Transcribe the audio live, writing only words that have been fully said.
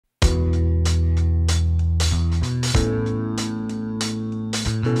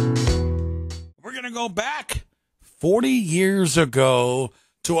to go back 40 years ago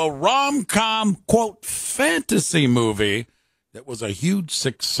to a rom-com, quote, fantasy movie that was a huge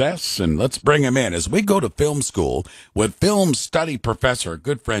success. And let's bring him in as we go to film school with film study professor,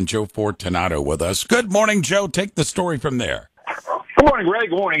 good friend Joe Fortunato with us. Good morning, Joe. Take the story from there. Good morning, Greg.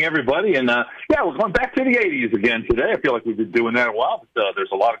 Good morning, everybody. And, we're going back to the 80s again today. I feel like we've been doing that a while, but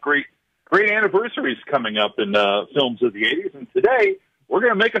there's a lot of great anniversaries coming up in films of the 80s. And today, we're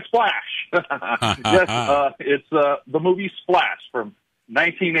going to make a splash. Yes, it's the movie Splash from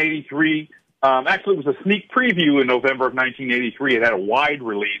 1983. Actually, it was a sneak preview in November of 1983. It had a wide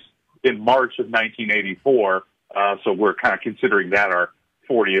release in March of 1984. So we're kind of considering that our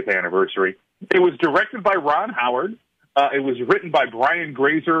 40th anniversary. It was directed by Ron Howard. It was written by Brian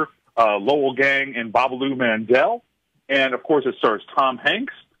Grazer, Lowell Gang, and Babalu Mandel. And, of course, it stars Tom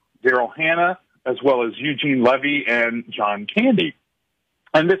Hanks, Daryl Hannah, as well as Eugene Levy and John Candy.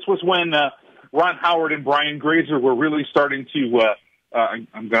 And this was when Ron Howard and Brian Grazer were really starting to, I'm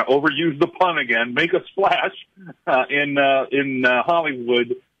going to overuse the pun again, make a splash in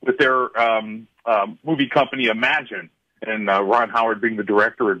Hollywood with their movie company Imagine, and Ron Howard being the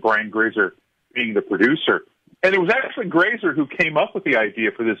director and Brian Grazer being the producer. And it was actually Grazer who came up with the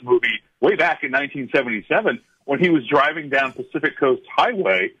idea for this movie way back in 1977 when he was driving down Pacific Coast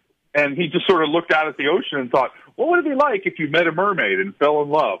Highway, and he just sort of looked out at the ocean and thought, what would it be like if you met a mermaid and fell in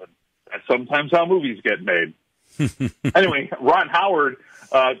love? And that's sometimes how movies get made. Anyway, Ron Howard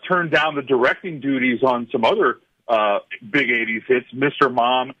turned down the directing duties on some other big 80s hits, Mr.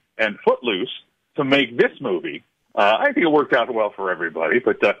 Mom and Footloose, to make this movie. I think it worked out well for everybody,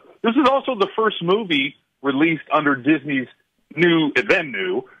 but this is also the first movie released under Disney's new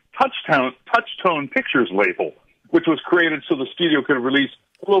Touchstone Pictures label, which was created so the studio could release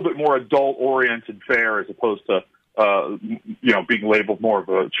a little bit more adult-oriented fare as opposed to, being labeled more of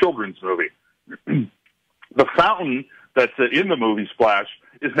a children's movie. The fountain that's in the movie Splash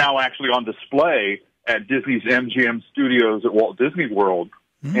is now actually on display at Disney's MGM Studios at Walt Disney World,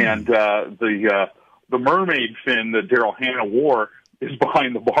 and the mermaid fin that Daryl Hannah wore is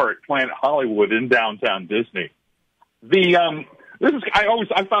behind the bar at Planet Hollywood in downtown Disney. I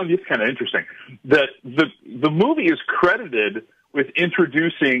found this kind of interesting. The movie is credited with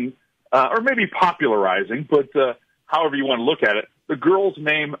introducing, or maybe popularizing, but however you want to look at it, the girl's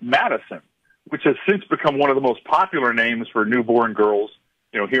name Madison, which has since become one of the most popular names for newborn girls,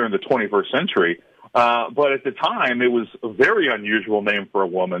 here in the 21st century. But at the time, it was a very unusual name for a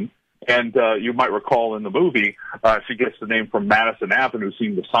woman. And you might recall in the movie, she gets the name from Madison Avenue,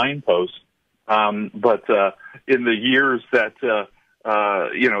 seeing the signpost. But in the years that,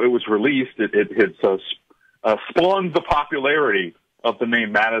 it was released, it spawned the popularity of the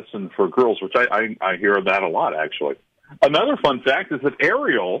name Madison for girls, which I hear that a lot, actually. Another fun fact is that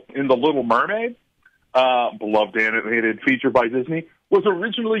Ariel in The Little Mermaid, beloved animated feature by Disney, was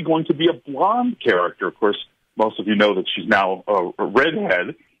originally going to be a blonde character. Of course, most of you know that she's now a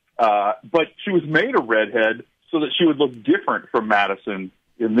redhead. But she was made a redhead so that she would look different from Madison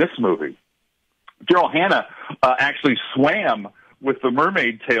in this movie. Daryl Hannah actually swam with the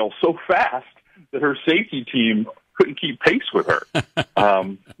mermaid tail so fast that her safety team couldn't keep pace with her.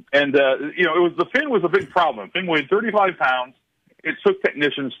 The fin was a big problem. The fin weighed 35 pounds. It took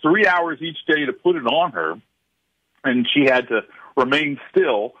technicians 3 hours each day to put it on her, and she had to remain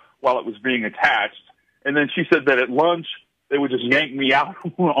still while it was being attached. And then she said that at lunch, they would just yank me out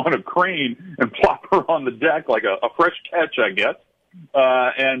on a crane and plop her on the deck like a fresh catch, I guess.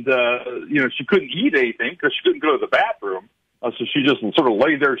 She couldn't eat anything because she couldn't go to the bathroom. So she just sort of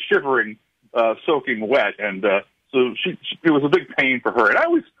lay there shivering, soaking wet. And so it was a big pain for her. And I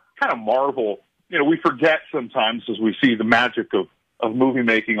always kind of marvel, we forget sometimes as we see the magic of movie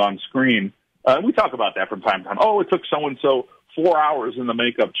making on screen. We talk about that from time to time. Oh, it took so-and-so 4 hours in the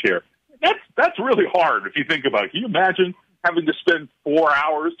makeup chair. That's really hard if you think about it. Can you imagine having to spend 4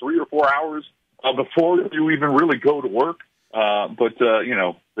 hours, 3 or 4 hours before you even really go to work? But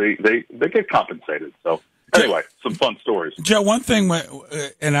they get compensated. So anyway, some fun stories. Joe, one thing,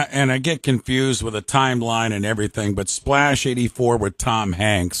 and I get confused with the timeline and everything, but Splash 84 with Tom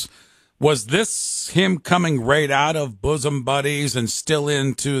Hanks, was this him coming right out of Bosom Buddies and still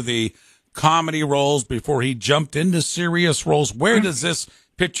into the comedy roles before he jumped into serious roles? Where does this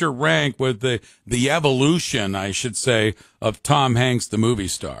picture rank with the evolution, I should say, of Tom Hanks, the movie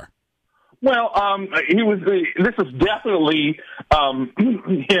star? Well, this is definitely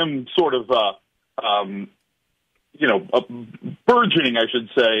him sort of, burgeoning, I should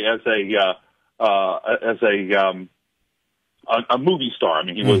say, as a movie star. I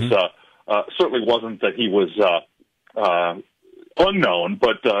mean, he was certainly wasn't that he was unknown,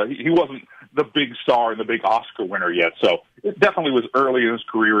 but he wasn't the big star and the big Oscar winner yet. So it definitely was early in his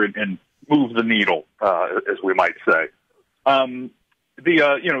career and moved the needle, as we might say. We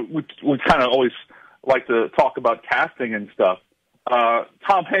kind of always like to talk about casting and stuff.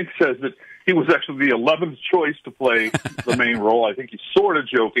 Tom Hanks says that he was actually the 11th choice to play the main role. I think he's sort of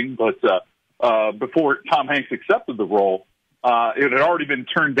joking, but before Tom Hanks accepted the role, it had already been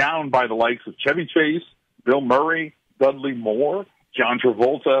turned down by the likes of Chevy Chase, Bill Murray, Dudley Moore, John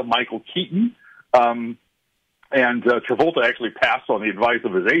Travolta, Michael Keaton, and Travolta actually passed on the advice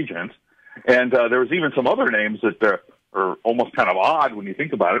of his agent. And there was even some other names that are almost kind of odd when you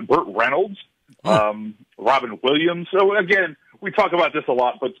think about it. Burt Reynolds, Robin Williams. So again, we talk about this a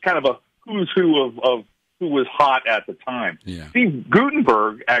lot, but it's kind of a who's who of who was hot at the time. Yeah. Steve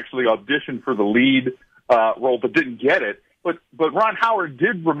Guttenberg actually auditioned for the lead role, but didn't get it. But Ron Howard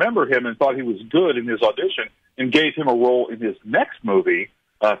did remember him and thought he was good in his audition and gave him a role in his next movie,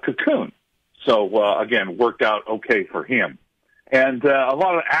 Cocoon. So again, worked out okay for him. And a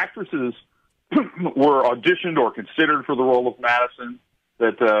lot of actresses were auditioned or considered for the role of Madison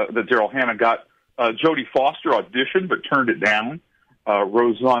that Daryl Hannah got. Jodie Foster auditioned but turned it down.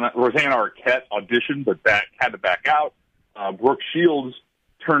 Rosanna Arquette auditioned but had to back out. Brooke Shields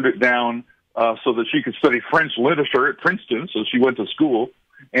turned it down so that she could study French literature at Princeton, so she went to school.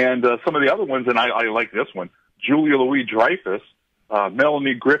 And some of the other ones, and I like this one, Julia Louis-Dreyfus,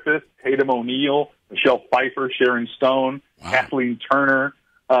 Melanie Griffith, Tatum O'Neal, Michelle Pfeiffer, Sharon Stone, Kathleen Turner.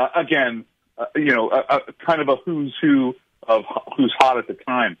 Again, kind of a who's who of who's hot at the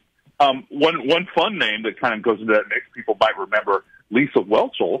time. One fun name that kind of goes into that mix, people might remember Lisa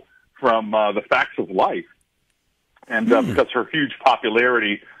Whelchel from The Facts of Life. And because her huge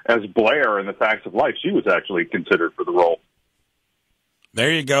popularity as Blair in The Facts of Life, she was actually considered for the role.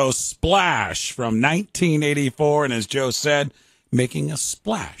 There you go, Splash from 1984. And as Joe said, making a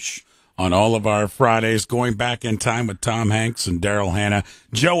splash on all of our Fridays, going back in time with Tom Hanks and Daryl Hannah.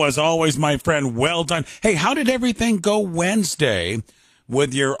 Joe, as always, my friend, well done. Hey, how did everything go Wednesday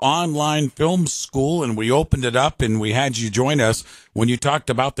with your online film school? And we opened it up and we had you join us when you talked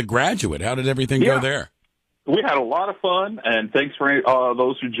about The Graduate. How did everything go there? We had a lot of fun, and thanks for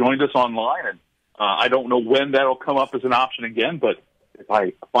those who joined us online. And I don't know when that'll come up as an option again, but if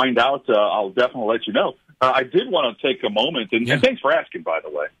I find out, I'll definitely let you know. I did want to take a moment, and thanks for asking, by the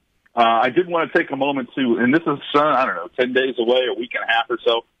way. I did want to take a moment to, and this is, 10 days away, a week and a half or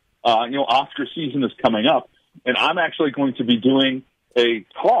so. Oscar season is coming up, and I'm actually going to be doing a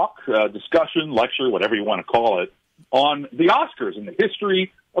talk, discussion, lecture, whatever you want to call it, on the Oscars and the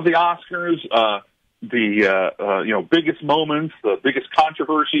history of the Oscars, the biggest moments, the biggest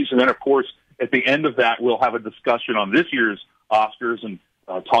controversies, and then, of course, at the end of that, we'll have a discussion on this year's Oscars and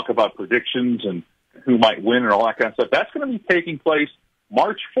talk about predictions and who might win and all that kind of stuff. That's going to be taking place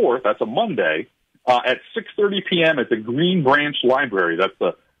March 4th. That's a Monday at 6:30 p.m. at the Green Branch Library. That's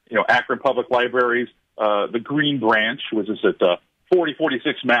the Akron Public Libraries, the Green Branch, which is at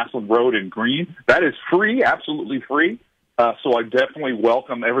 4046 Maslin Road in Green. That is free, absolutely free. So I definitely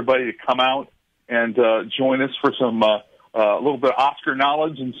welcome everybody to come out and join us for some a little bit of Oscar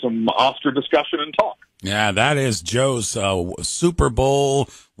knowledge and some Oscar discussion and talk. Yeah, that is Joe's Super Bowl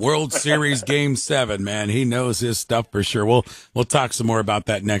World Series Game 7, man. He knows his stuff for sure. We'll talk some more about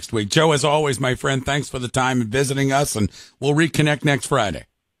that next week. Joe, as always, my friend, thanks for the time and visiting us, and we'll reconnect next Friday.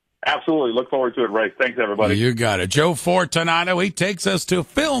 Absolutely. Look forward to it, Ray. Thanks, everybody. You got it. Joe Fortunato, he takes us to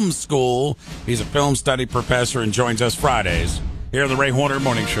film school. He's a film study professor and joins us Fridays here on the Ray Horner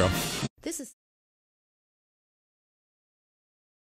Morning Show.